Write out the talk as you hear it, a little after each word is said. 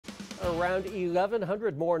Around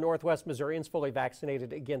 1,100 more Northwest Missourians fully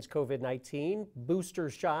vaccinated against COVID-19. Booster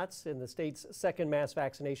shots in the state's second mass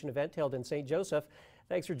vaccination event held in St. Joseph.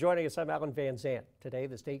 Thanks for joining us. I'm Alan Van Zandt. Today,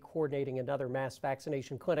 the state coordinating another mass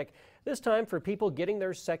vaccination clinic, this time for people getting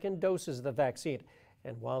their second doses of the vaccine.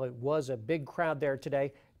 And while it was a big crowd there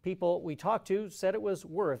today, people we talked to said it was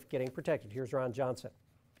worth getting protected. Here's Ron Johnson.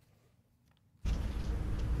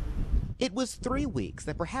 It was 3 weeks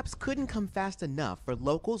that perhaps couldn't come fast enough for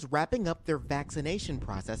locals wrapping up their vaccination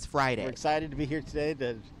process Friday. We're excited to be here today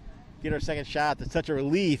to get our second shot. It's such a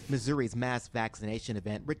relief. Missouri's mass vaccination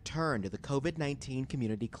event returned to the COVID-19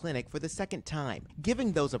 community clinic for the second time,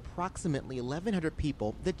 giving those approximately 1,100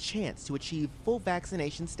 people the chance to achieve full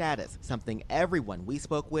vaccination status, something everyone we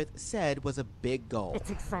spoke with said was a big goal.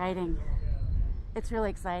 It's exciting. It's really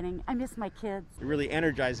exciting. I miss my kids. It really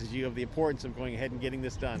energizes you of the importance of going ahead and getting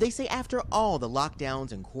this done. They say after all the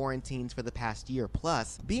lockdowns and quarantines for the past year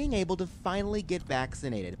plus, being able to finally get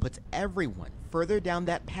vaccinated puts everyone further down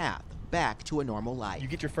that path back to a normal life. You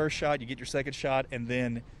get your first shot, you get your second shot, and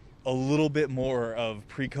then a little bit more of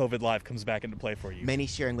pre-COVID life comes back into play for you. Many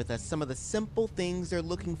sharing with us some of the simple things they're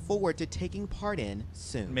looking forward to taking part in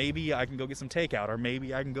soon. Maybe I can go get some takeout, or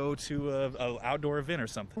maybe I can go to a outdoor event or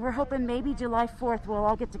something. We're hoping maybe July 4th we'll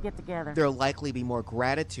all get together. There'll likely be more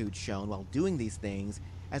gratitude shown while doing these things,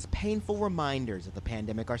 as painful reminders of the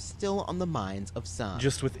pandemic are still on the minds of some.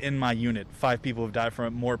 Just within my unit, 5 people have died from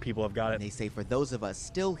it, more people have got it. And they say for those of us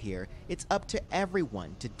still here, it's up to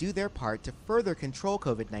everyone to do their part to further control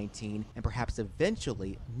COVID-19 and perhaps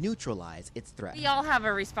eventually neutralize its threat. We all have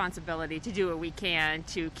a responsibility to do what we can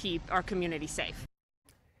to keep our community safe.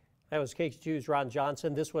 That was KQ2's Ron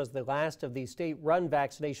Johnson. This was the last of the state-run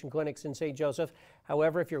vaccination clinics in St. Joseph.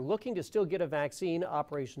 However, if you're looking to still get a vaccine,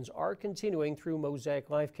 operations are continuing through Mosaic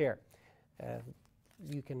Life Care.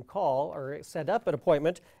 You can call or set up an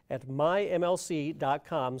appointment at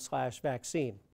mymlc.com/vaccine.